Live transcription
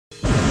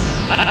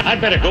I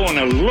better go and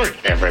alert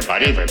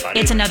everybody.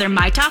 It's another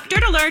My Talk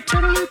Dirt Alert.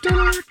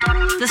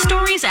 The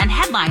stories and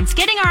headlines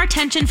getting our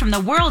attention from the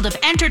world of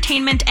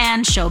entertainment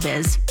and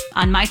showbiz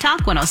on My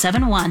Talk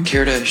 107.1.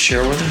 Care to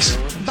share with us?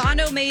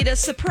 Bono made a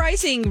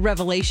surprising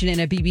revelation in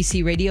a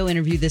BBC radio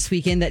interview this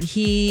weekend that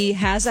he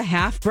has a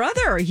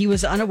half-brother he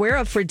was unaware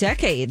of for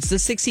decades. The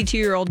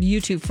 62-year-old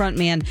YouTube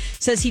frontman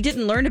says he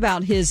didn't learn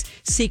about his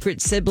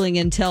secret sibling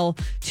until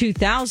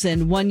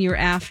 2000, 1 year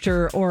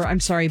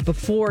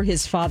before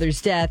his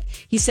father's death.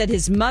 He said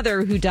his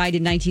mother, who died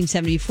in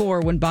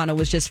 1974 when Bono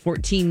was just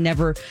 14,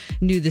 never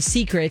knew the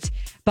secret.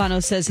 Bono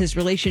says his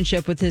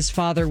relationship with his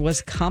father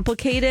was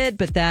complicated,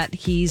 but that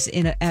he's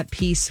at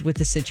peace with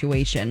the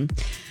situation.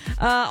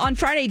 On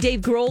Friday,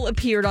 Dave Grohl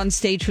appeared on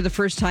stage for the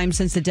first time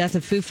since the death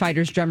of Foo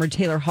Fighters drummer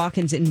Taylor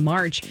Hawkins in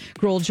March.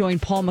 Grohl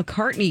joined Paul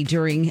McCartney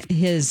during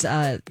his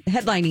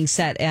headlining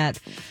set at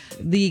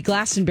the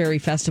Glastonbury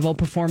Festival,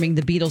 performing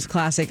the Beatles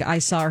classic I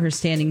Saw Her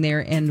Standing There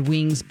and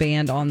Wings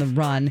Band on the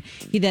Run.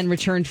 He then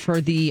returned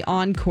for the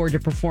encore to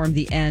perform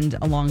the end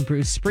along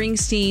Bruce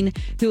Springsteen,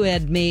 who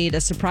had made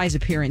a surprise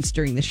appearance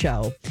during the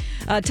show.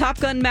 Top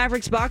Gun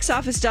Maverick's box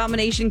office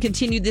domination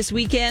continued this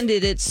weekend.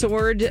 It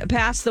soared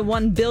past the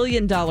 $1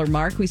 billion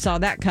mark. We saw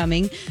that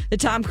coming. The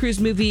Tom Cruise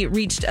movie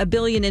reached $1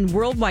 billion in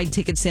worldwide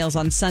ticket sales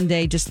on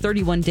Sunday, just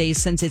 31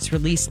 days since its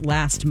release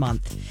last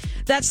month.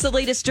 That's the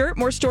latest dirt.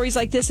 More stories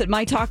like this at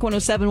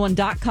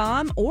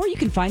mytalk1071.com, or you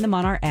can find them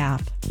on our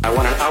app. I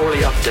want an hourly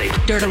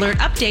update. Dirt Alert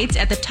updates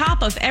at the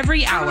top of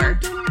every hour.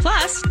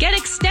 Plus, get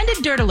extended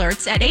Dirt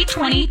Alerts at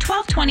 8:20,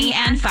 12:20,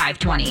 and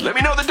 5:20. Let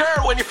me know the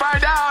dirt when you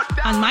find out.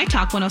 On My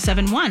Talk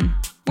 107.1,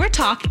 where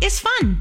talk is fun.